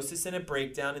dysbiosis and a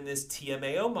breakdown in this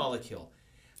TMAO molecule?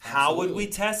 How would we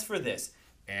test for this?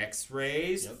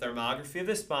 X-rays, thermography of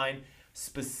the spine,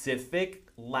 specific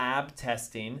lab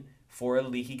testing for a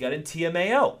leaky gut and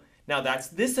TMAO. Now that's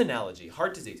this analogy,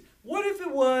 heart disease. What if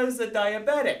it was a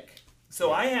diabetic?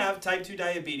 So I have type 2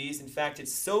 diabetes. In fact,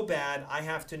 it's so bad I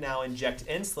have to now inject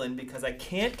insulin because I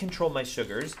can't control my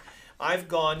sugars. I've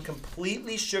gone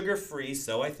completely sugar-free,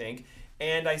 so I think,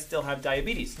 and I still have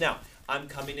diabetes. Now, I'm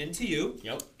coming into you,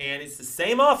 and it's the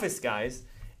same office, guys,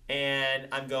 and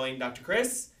I'm going, Dr.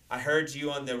 Chris, I heard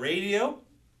you on the radio.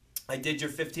 I did your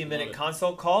 15-minute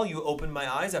consult call. You opened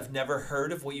my eyes. I've never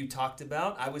heard of what you talked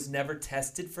about. I was never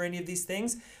tested for any of these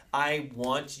things. I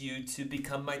want you to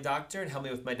become my doctor and help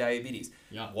me with my diabetes.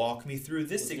 Walk me through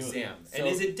this exam. And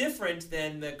is it different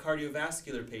than the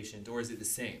cardiovascular patient, or is it the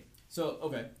same? So,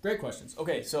 okay, great questions.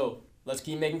 Okay, so let's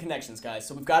keep making connections, guys.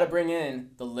 So we've got to bring in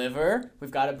the liver.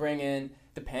 We've got to bring in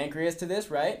the pancreas to this,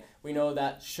 right? We know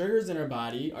that sugars in our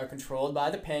body are controlled by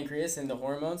the pancreas and the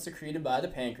hormones secreted by the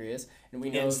pancreas. And we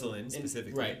know insulin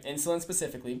specifically. Right, insulin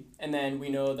specifically. And then we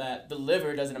know that the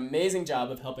liver does an amazing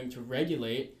job of helping to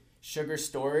regulate sugar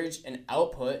storage and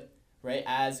output, right,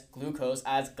 as glucose,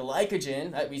 as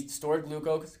glycogen. Right? We stored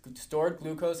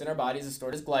glucose in our bodies is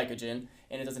stored as glycogen,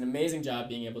 and it does an amazing job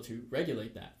being able to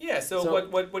regulate that. Yeah, so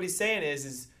what he's saying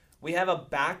is we have a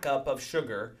backup of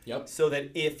sugar so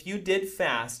that if you did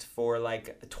fast for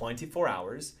like 24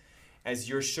 hours, as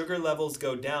your sugar levels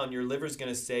go down, your liver's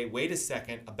going to say, wait a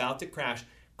second, about to crash,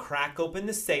 crack open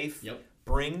the safe,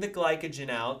 bring the glycogen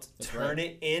out, turn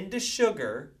it into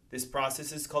sugar. This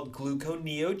process is called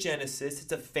gluconeogenesis.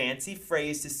 It's a fancy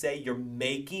phrase to say you're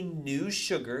making new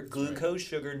sugar, glucose,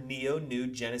 sugar, new,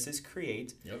 genesis,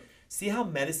 create. See how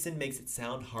medicine makes it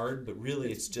sound hard, but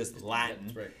really it's just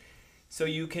Latin. So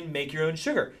you can make your own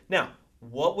sugar. Now,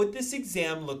 what would this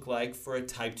exam look like for a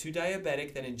type 2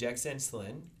 diabetic that injects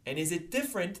insulin? And is it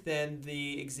different than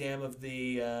the exam of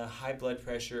the high blood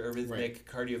pressure, arrhythmic,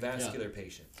 cardiovascular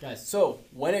patient? Guys, so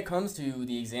when it comes to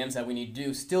the exams that we need to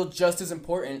do, still just as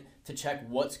important to check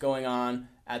what's going on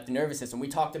at the nervous system. We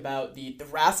talked about the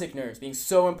thoracic nerves being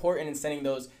so important in sending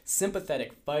those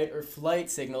sympathetic fight or flight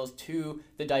signals to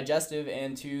the digestive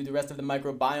and to the rest of the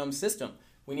microbiome system.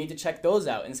 We need to check those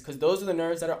out, and because those are the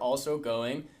nerves that are also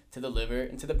going to the liver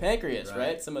and to the pancreas,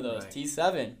 right? Some of those.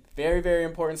 T7, very, very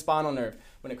important spinal nerve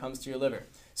when it comes to your liver.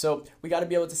 So we got to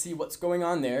be able to see what's going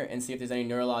on there and see if there's any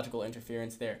neurological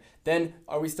interference there. Then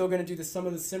are we still going to do some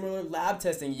of the similar lab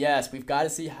testing? Yes, we've got to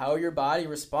see how your body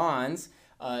responds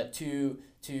to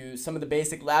some of the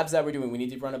basic labs that we're doing. We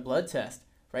need to run a blood test,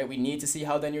 right? We need to see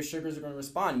how then your sugars are going to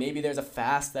respond. Maybe there's a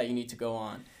fast that you need to go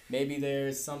on. Maybe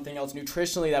there's something else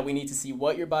nutritionally that we need to see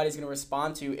what your body's going to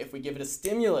respond to if we give it a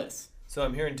stimulus. So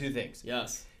I'm hearing two things.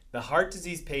 Yes. The heart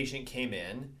disease patient came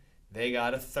in. They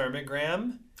got a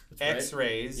thermogram,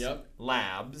 X-rays,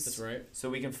 labs. That's right. So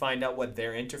we can find out what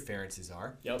their interferences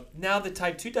are. Yep. Now the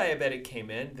type 2 diabetic came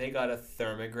in. They got a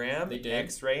thermogram,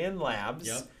 X-ray, and labs.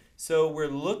 Yep. So we're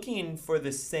looking for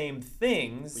the same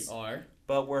things. We are.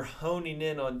 But we're honing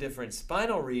in on different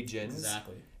spinal regions.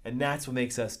 Exactly. And that's what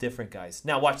makes us different, guys.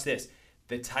 Now watch this.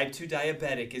 The type 2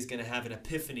 diabetic is going to have an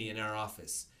epiphany in our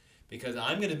office because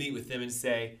I'm going to meet with them and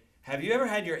say, have you ever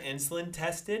had your insulin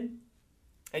tested?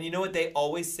 And you know what they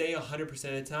always say 100% of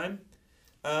the time?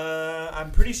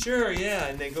 I'm pretty sure, yeah.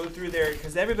 And they go through there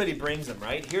because everybody brings them,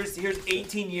 right? Here's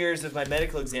 18 years of my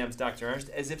medical exams, Dr. Ernst,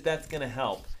 as if that's going to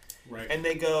help. Right. And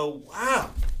they go, wow,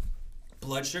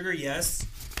 blood sugar, yes.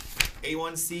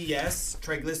 A1C, yes.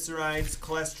 Triglycerides,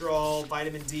 cholesterol,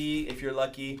 vitamin D, if you're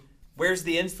lucky. Where's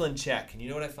the insulin check? And you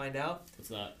know what I find out? What's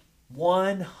that?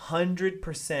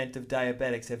 100% of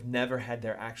diabetics have never had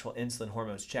their actual insulin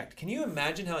hormones checked. Can you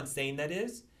imagine how insane that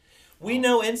is? We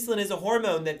know insulin is a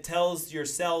hormone that tells your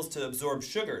cells to absorb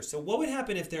sugar. So what would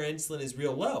happen if their insulin is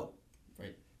real low?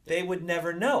 Right. They would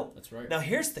never know. That's right. Now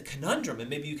here's the conundrum, and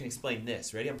maybe you can explain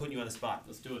this. Ready? I'm putting you on the spot.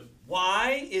 Let's do it.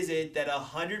 Why is it that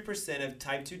 100% of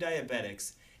type 2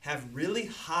 diabetics have really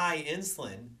high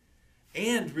insulin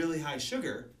and really high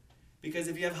sugar, Because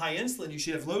if you have high insulin, you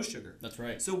should have low sugar. That's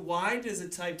right. So why does a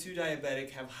type 2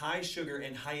 diabetic have high sugar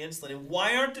and high insulin? And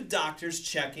why aren't the doctors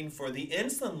checking for the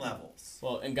insulin levels?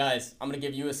 Well, and guys, I'm going to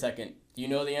give you a second. Do you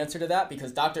know the answer to that?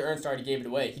 Because Dr. Ernst already gave it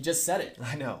away. He just said it.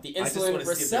 I know. The I just insulin wanna see if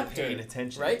they're receptor, paying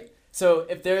attention. right? So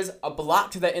if there's a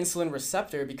block to that insulin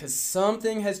receptor because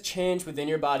something has changed within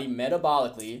your body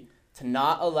metabolically to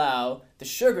not allow the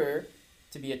sugar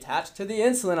to be attached to the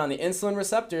insulin on the insulin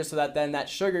receptor so that then that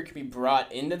sugar can be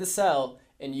brought into the cell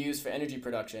and used for energy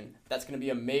production. That's going to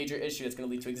be a major issue. It's going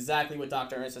to lead to exactly what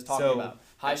Dr. Ernst is talking about.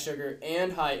 High sugar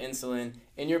and high insulin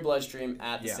in your bloodstream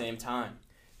at the same time.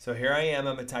 So here I am,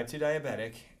 I'm a type 2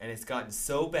 diabetic, and it's gotten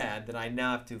so bad that I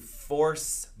now have to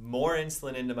force more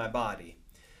insulin into my body.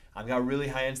 I've got really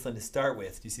high insulin to start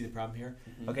with. Do you see the problem here?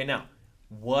 Mm-hmm. Okay, now,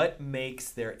 what makes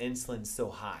their insulin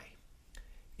so high?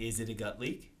 Is it a gut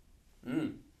leak?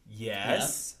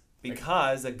 Yes,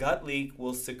 because a gut leak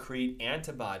will secrete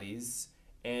antibodies,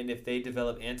 and if they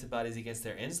develop antibodies against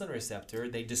their insulin receptor,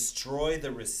 they destroy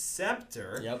the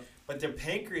receptor, but their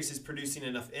pancreas is producing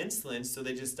enough insulin, so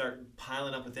they just start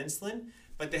piling up with insulin,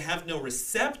 but they have no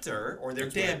receptor, or they're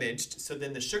damaged, so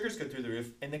then the sugars go through the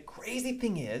roof. And the crazy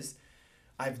thing is,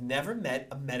 I've never met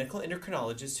a medical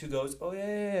endocrinologist who goes, oh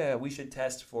yeah, we should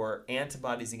test for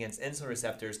antibodies against insulin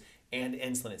receptors and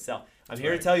insulin itself. I'm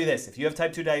here to tell you this. If you have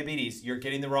type 2 diabetes, you're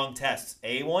getting the wrong tests.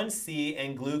 A1C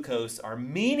and glucose are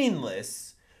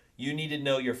meaningless. You need to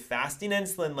know your fasting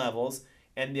insulin levels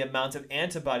and the amount of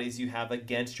antibodies you have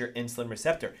against your insulin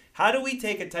receptor. How do we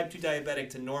take a type 2 diabetic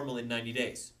to normal in 90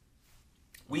 days?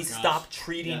 We stop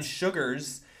treating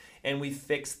sugars and we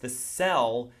fix the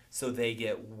cell so they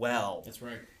get well. That's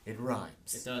right. It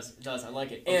rhymes. It does. It does. I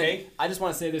like it. And I just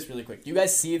want to say this really quick. Do you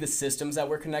guys see the systems that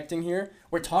we're connecting here?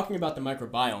 We're talking about the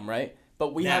microbiome, right?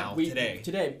 But we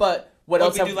today. But what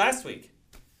else did we do last week?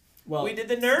 Well, we did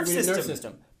the nerve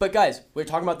system. But guys, we're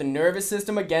talking about the nervous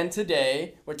system again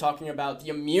today. We're talking about the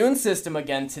immune system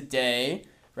again today,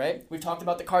 right? We've talked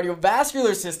about the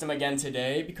cardiovascular system again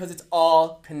today because it's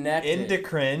all connected.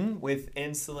 Endocrine with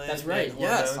insulin. That's right.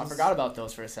 Yes, I forgot about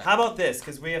those for a second. How about this?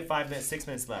 Because we have 6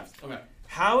 minutes left. Okay.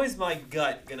 How is my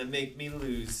gut going to make me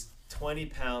lose 20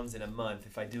 pounds in a month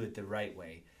if I do it the right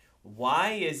way?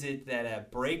 Why is it that a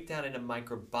breakdown in a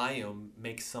microbiome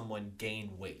makes someone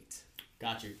gain weight?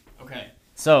 Got you. Okay.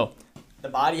 So, the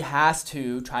body has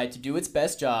to try to do its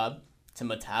best job to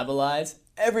metabolize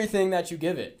everything that you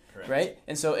give it, right?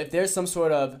 And so if there's some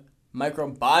sort of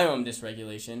microbiome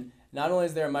dysregulation, not only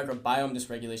is there a microbiome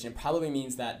dysregulation, it probably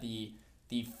means that the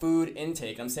food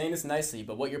intake, I'm saying this nicely,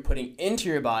 but what you're putting into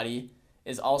your body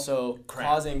is also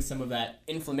causing some of that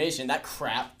inflammation, that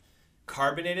crap.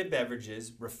 Carbonated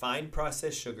beverages, refined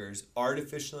processed sugars,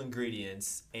 artificial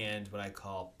ingredients, and what I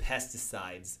call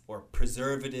pesticides or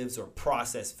preservatives or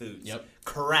processed foods. Yep.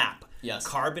 Crap. Yes.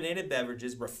 Carbonated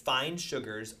beverages, refined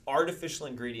sugars, artificial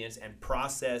ingredients, and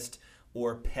processed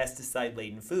or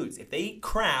pesticide-laden foods. If they eat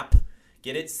crap,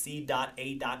 get it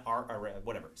C.A.R. or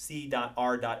whatever,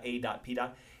 C.R.A.P.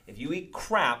 If you eat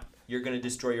crap, you're going to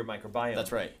destroy your microbiome.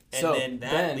 That's right. And so then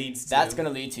that's going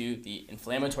to lead to the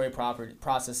inflammatory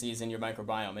processes in your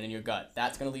microbiome and in your gut.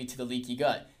 That's going to lead to the leaky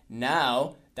gut.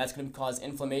 Now, that's going to cause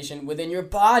inflammation within your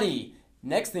body.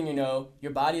 Next thing you know,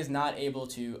 your body is not able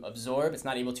to absorb, it's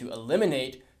not able to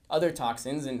eliminate other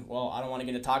toxins. And, well, I don't want to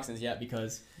get into toxins yet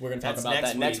because we're going to talk about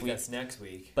that next week. That's next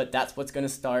week. But that's what's going to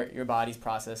start your body's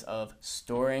process of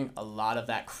storing a lot of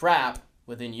that crap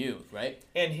within you, right?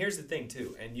 And here's the thing,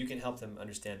 too, and you can help them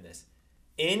understand this.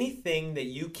 Anything that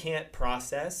you can't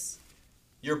process,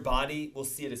 your body will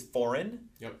see it as foreign,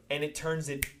 and it turns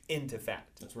it into fat.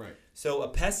 That's right. So a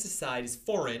pesticide is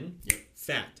foreign,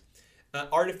 fat.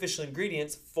 Artificial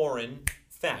ingredients, foreign,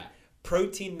 fat.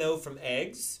 Protein, though, from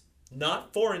eggs,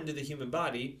 not foreign to the human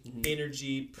body.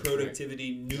 Energy,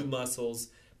 productivity, new muscles.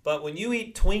 But when you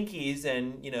eat Twinkies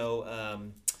and,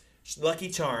 Lucky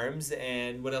Charms,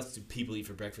 and what else do people eat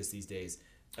for breakfast these days?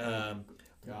 Bagels.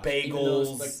 Even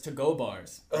those, like, to-go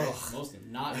bars. Right? Most of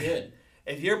them. Not good.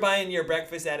 If you're buying your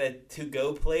breakfast at a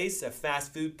to-go place, a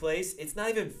fast food place, it's not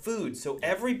even food. So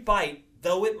every bite,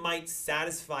 though it might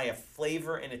satisfy a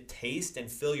flavor and a taste and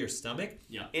fill your stomach,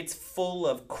 it's full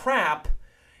of crap,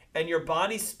 and your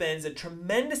body spends a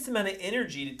tremendous amount of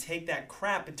energy to take that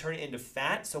crap and turn it into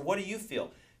fat. So what do you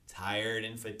feel? Tired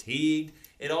and fatigued.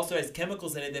 It also has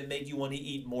chemicals in it that make you want to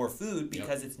eat more food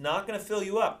because it's not going to fill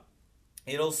you up.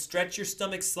 It'll stretch your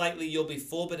stomach slightly. You'll be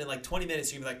full, but in like 20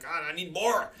 minutes, you'll be like, God, I need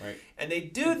more. Right. And they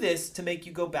do this to make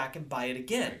you go back and buy it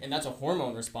again. And that's a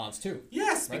hormone response, too.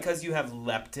 Yes, right? Because you have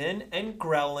leptin and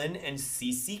ghrelin and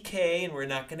CCK, and we're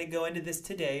not going to go into this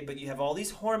today, but you have all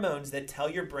these hormones that tell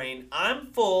your brain,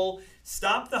 I'm full,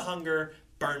 stop the hunger,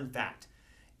 burn fat.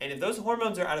 And if those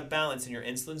hormones are out of balance and your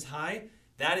insulin's high,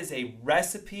 that is a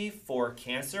recipe for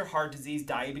cancer, heart disease,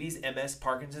 diabetes, MS,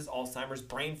 Parkinson's, Alzheimer's,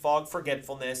 brain fog,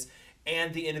 forgetfulness,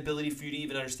 and the inability for you to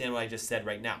even understand what I just said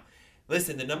right now.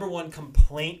 Listen, the number one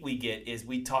complaint we get is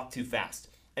we talk too fast.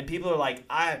 And people are like,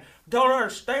 I don't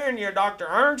understand you, Dr.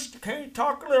 Ernst. Can you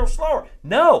talk a little slower?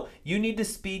 No, you need to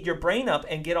speed your brain up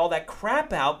and get all that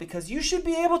crap out because you should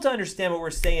be able to understand what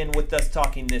we're saying with us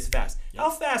talking this fast. Yep. How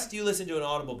fast do you listen to an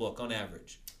Audible book on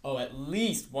average? Oh, at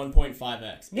least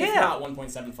 1.5x. Yeah. If not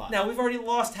 1.75. Now, we've already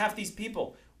lost half these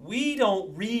people. We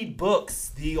don't read books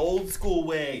the old school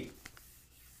way.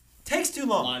 Takes too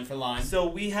long. Line for line. So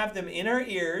we have them in our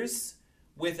ears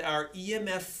with our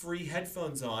EMF-free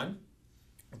headphones on.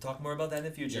 We'll talk more about that in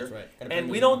the future. That's right. And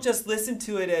we don't just listen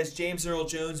to it as James Earl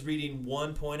Jones reading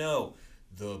 1.0,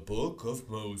 the Book of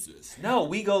Moses. No,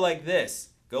 we go like this.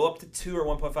 Go up to 2 or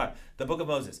 1.5. The Book of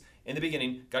Moses. In the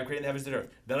beginning, God created the heavens and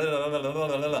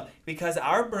the earth. Because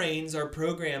our brains are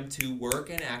programmed to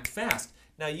work and act fast.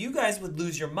 Now, you guys would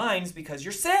lose your minds because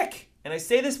you're sick. And I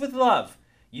say this with love.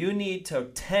 You need to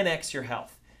 10x your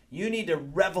health. You need to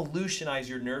revolutionize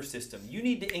your nerve system. You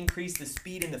need to increase the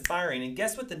speed and the firing. And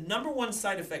guess what the number one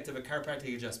side effect of a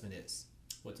chiropractic adjustment is?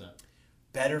 What's that?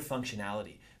 Better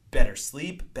functionality. Better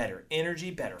sleep, better energy,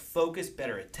 better focus,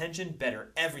 better attention,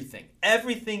 better everything.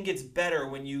 Everything gets better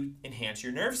when you enhance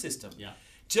your nerve system. Yeah.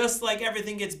 Just like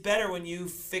everything gets better when you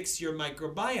fix your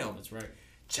microbiome. That's right.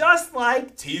 Just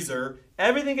like, teaser,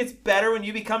 everything gets better when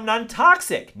you become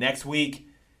non-toxic. Next week.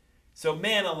 So,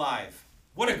 man alive.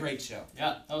 What a great show.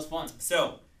 Yeah, that was fun.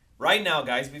 So, right now,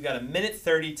 guys, we've got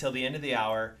 1:30 till the end of the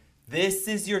hour. This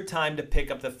is your time to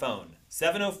pick up the phone.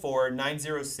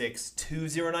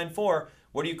 704-906-2094.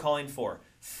 What are you calling for?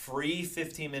 Free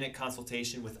 15-minute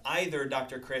consultation with either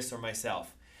Dr. Chris or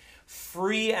myself.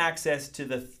 Free access to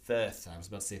the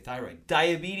thyroid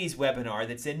diabetes webinar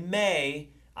that's in May.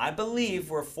 I believe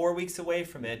we're 4 weeks away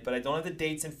from it, but I don't have the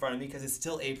dates in front of me because it's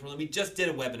still April, and we just did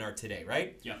a webinar today,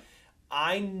 right? Yeah.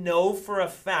 I know for a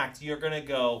fact you're going to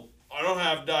go, I don't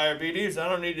have diabetes. I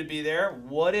don't need to be there.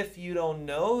 What if you don't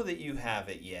know that you have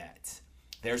it yet?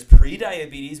 There's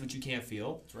pre-diabetes, which you can't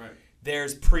feel. That's right.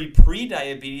 There's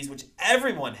pre-diabetes, which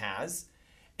everyone has.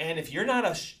 And if you're not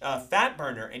a fat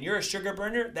burner and you're a sugar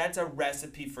burner, that's a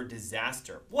recipe for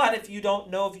disaster. What if you don't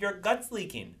know if your gut's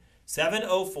leaking?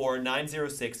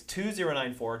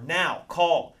 704-906-2094. Now,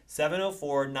 call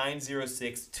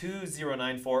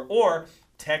 704-906-2094 or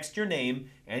text your name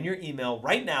and your email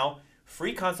right now.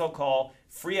 Free consult call,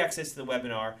 free access to the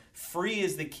webinar. Free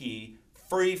is the key.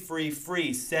 Free, free,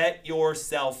 free. Set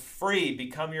yourself free.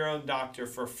 Become your own doctor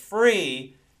for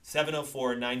free.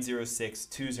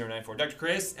 704-906-2094. Dr.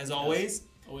 Chris, as always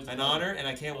an honor, and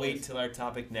I can't wait till our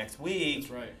topic next week.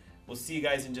 That's right. We'll see you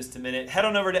guys in just a minute. Head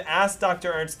on over to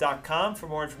AskDrErnst.com for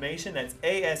more information. That's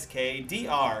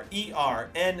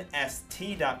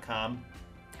AskDrErnst.com.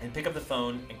 And pick up the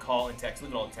phone and call and text.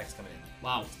 Look at all the texts coming in.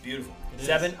 Wow. It's beautiful. It is.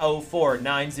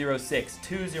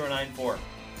 704-906-2094. We'll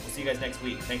see you guys next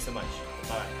week. Thanks so much.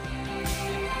 Bye.